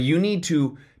You need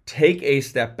to take a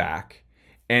step back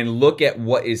and look at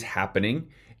what is happening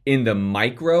in the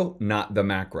micro, not the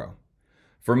macro.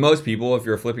 For most people, if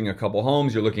you're flipping a couple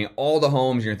homes, you're looking at all the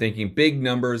homes, you're thinking big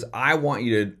numbers. I want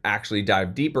you to actually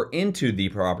dive deeper into the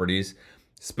properties,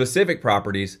 specific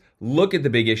properties, look at the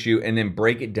big issue, and then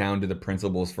break it down to the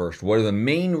principles first. What are the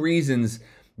main reasons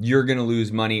you're going to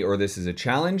lose money or this is a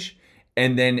challenge?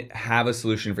 And then have a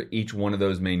solution for each one of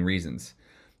those main reasons.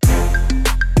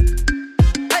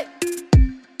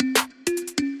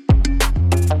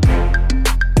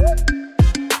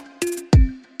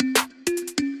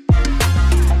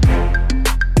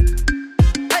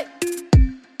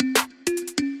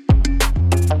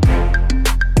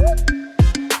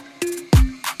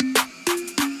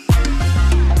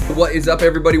 What is up,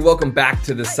 everybody? Welcome back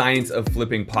to the Science of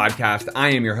Flipping podcast. I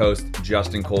am your host,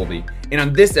 Justin Colby. And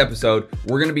on this episode,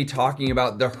 we're going to be talking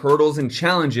about the hurdles and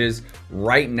challenges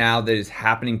right now that is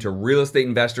happening to real estate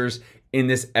investors in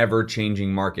this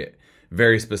ever-changing market.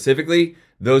 Very specifically,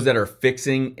 those that are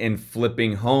fixing and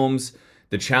flipping homes,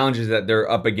 the challenges that they're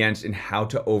up against, and how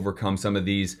to overcome some of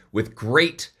these with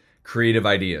great creative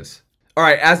ideas. All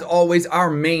right, as always, our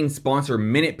main sponsor,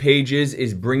 Minute Pages,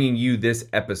 is bringing you this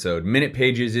episode. Minute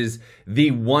Pages is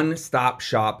the one-stop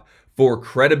shop for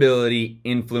credibility,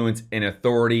 influence, and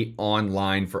authority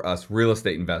online for us real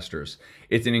estate investors.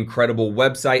 It's an incredible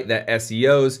website that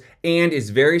SEOs and is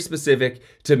very specific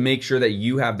to make sure that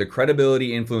you have the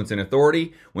credibility, influence, and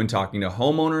authority when talking to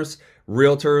homeowners,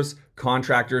 realtors,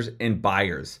 contractors, and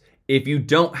buyers. If you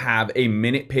don't have a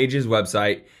Minute Pages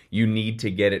website, you need to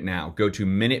get it now. Go to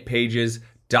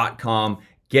minutepages.com,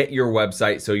 get your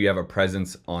website so you have a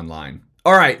presence online.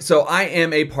 All right, so I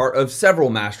am a part of several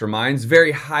masterminds,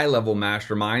 very high-level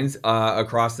masterminds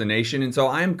across the nation. And so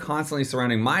I am constantly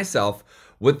surrounding myself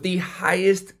with the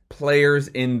highest players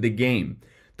in the game.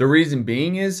 The reason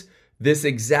being is this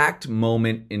exact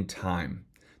moment in time.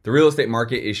 The real estate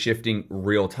market is shifting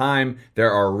real time.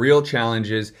 There are real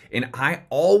challenges, and I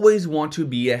always want to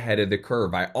be ahead of the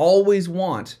curve. I always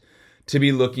want to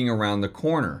be looking around the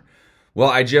corner.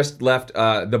 Well, I just left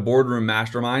the Boardroom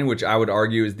Mastermind, which I would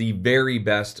argue is the very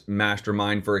best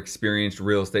mastermind for experienced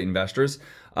real estate investors.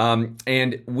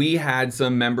 And we had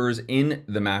some members in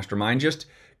the mastermind just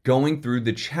going through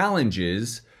the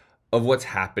challenges of what's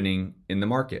happening in the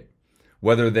market.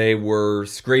 Whether they were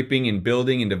scraping and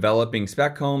building and developing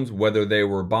spec homes, whether they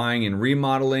were buying and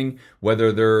remodeling,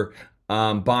 whether they're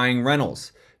buying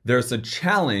rentals. There's a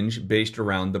challenge based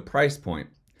around the price point.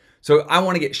 So I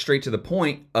want to get straight to the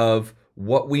point of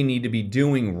what we need to be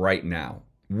doing right now.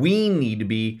 We need to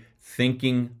be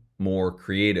thinking more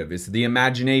creative. It's the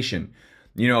imagination.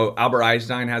 You know, Albert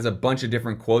Einstein has a bunch of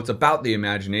different quotes about the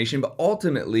imagination, but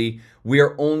ultimately we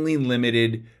are only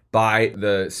limited by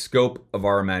the scope of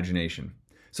our imagination.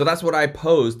 So that's what I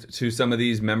posed to some of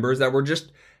these members that were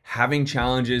just having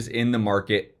challenges in the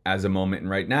market as a moment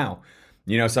right now.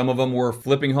 You know, some of them were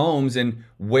flipping homes, and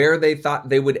where they thought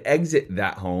they would exit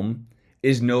that home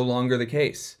is no longer the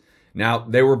case. Now,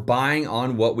 they were buying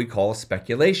on what we call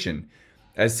speculation.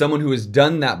 As someone who has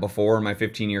done that before in my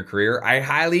 15-year career, I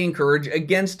highly encourage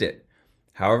against it.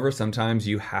 However, sometimes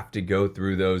you have to go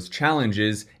through those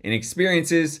challenges and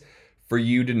experiences for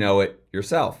you to know it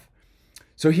yourself.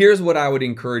 So here's what I would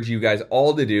encourage you guys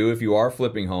all to do if you are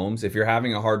flipping homes, if you're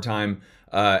having a hard time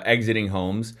exiting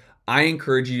homes. I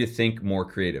encourage you to think more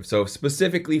creative. So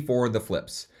specifically for the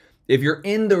flips, if you're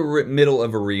in the middle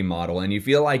of a remodel and you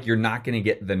feel like you're not going to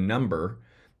get the number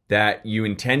that you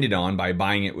intended on by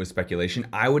buying it with speculation,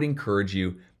 I would encourage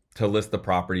you to list the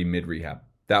property mid-rehab.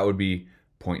 That would be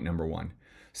point number one.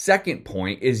 Second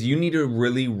point is you need to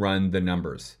really run the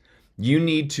numbers. You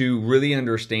need to really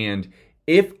understand,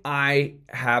 if I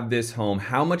have this home,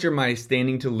 how much am I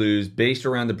standing to lose based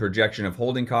around the projection of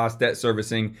holding costs, debt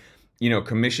servicing,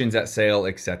 commissions at sale,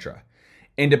 etc.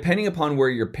 And depending upon where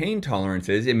your pain tolerance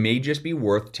is, it may just be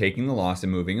worth taking the loss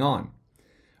and moving on.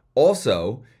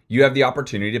 Also, you have the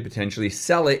opportunity to potentially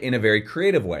sell it in a very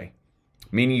creative way,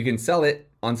 meaning you can sell it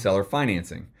on seller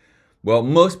financing. Well,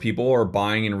 most people are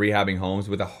buying and rehabbing homes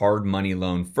with a hard money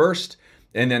loan first,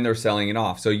 and then they're selling it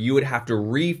off. So you would have to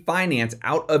refinance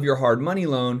out of your hard money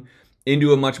loan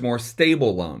into a much more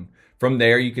stable loan. From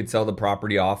there, you could sell the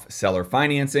property off seller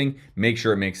financing, make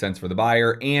sure it makes sense for the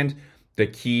buyer. And the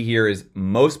key here is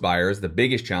most buyers, the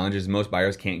biggest challenge is most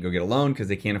buyers can't go get a loan because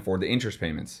they can't afford the interest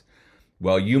payments.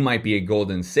 Well, you might be a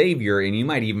golden savior, and you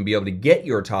might even be able to get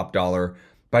your top dollar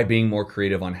by being more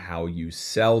creative on how you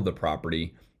sell the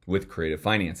property with creative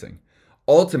financing.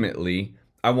 Ultimately,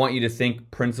 I want you to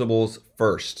think principles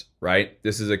first, right?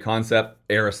 This is a concept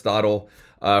Aristotle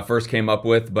first came up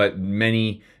with, but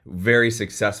many very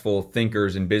successful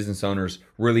thinkers and business owners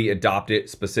really adopt it,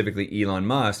 specifically Elon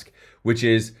Musk, which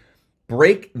is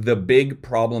break the big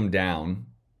problem down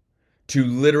to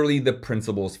literally the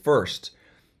principles first.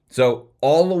 So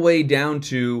all the way down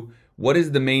to what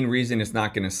is the main reason it's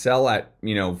not going to sell at,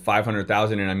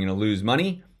 500,000 and I'm going to lose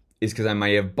money is because I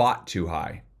might have bought too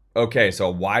high. Okay, so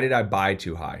why did I buy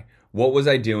too high? What was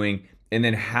I doing? And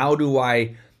then how do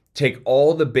I take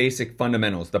all the basic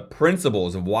fundamentals, the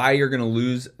principles of why you're going to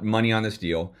lose money on this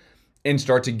deal, and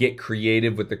start to get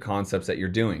creative with the concepts that you're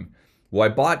doing? Well,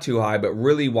 I bought too high, but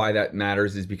really why that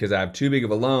matters is because I have too big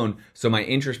of a loan, so my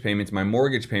interest payments, my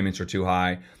mortgage payments are too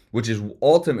high, which is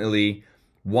ultimately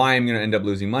why I'm going to end up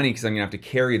losing money because I'm going to have to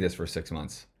carry this for 6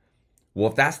 months. Well,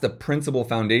 if that's the principal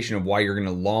foundation of why you're going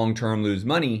to long-term lose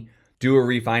money, do a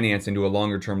refinance and do a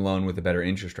longer-term loan with a better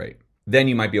interest rate. Then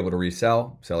you might be able to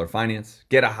resell, seller finance,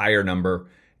 get a higher number,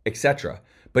 etc.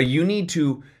 But you need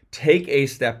to take a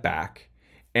step back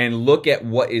and look at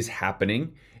what is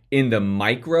happening in the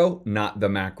micro, not the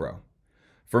macro.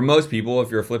 For most people, if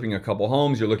you're flipping a couple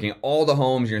homes, you're looking at all the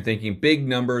homes, you're thinking big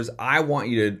numbers. I want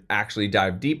you to actually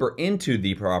dive deeper into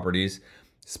the properties,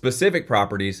 specific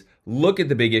properties, look at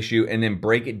the big issue, and then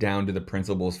break it down to the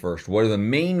principles first. What are the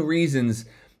main reasons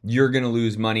you're going to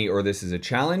lose money or this is a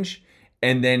challenge?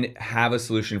 And then have a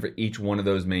solution for each one of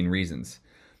those main reasons.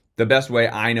 The best way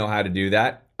I know how to do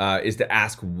that is to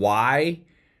ask why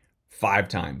 5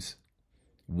 times.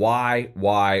 Why,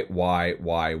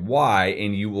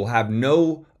 and you will have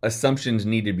no assumptions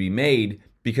need to be made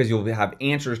because you'll have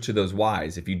answers to those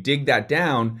whys. If you dig that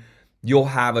down, you'll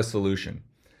have a solution.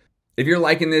 If you're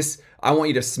liking this, I want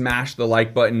you to smash the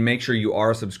like button. Make sure you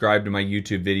are subscribed to my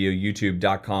YouTube video,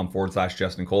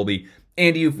 youtube.com/Justin Colby.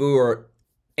 And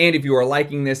if you are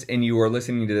liking this and you are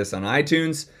listening to this on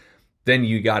iTunes, then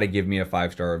you got to give me a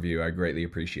 5-star review. I greatly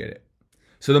appreciate it.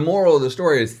 So the moral of the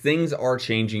story is things are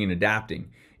changing and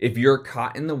adapting. If you're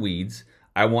caught in the weeds,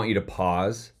 I want you to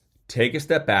pause, take a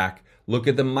step back, look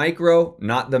at the micro,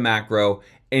 not the macro,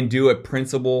 and do a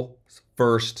principle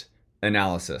first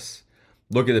analysis.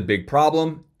 Look at the big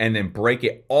problem and then break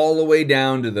it all the way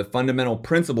down to the fundamental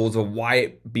principles of why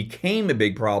it became a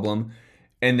big problem,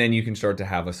 and then you can start to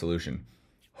have a solution.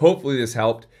 Hopefully this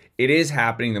helped. It is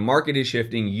happening. The market is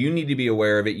shifting. You need to be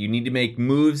aware of it. You need to make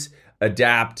moves,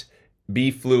 adapt,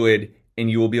 be fluid, and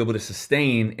you will be able to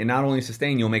sustain. And not only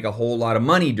sustain, you'll make a whole lot of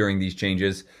money during these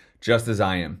changes, just as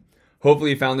I am.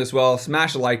 Hopefully you found this well.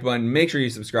 Smash the like button. Make sure you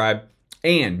subscribe.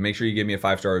 And make sure you give me a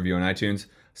 5-star review on iTunes.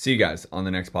 See you guys on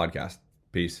the next podcast.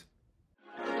 Peace.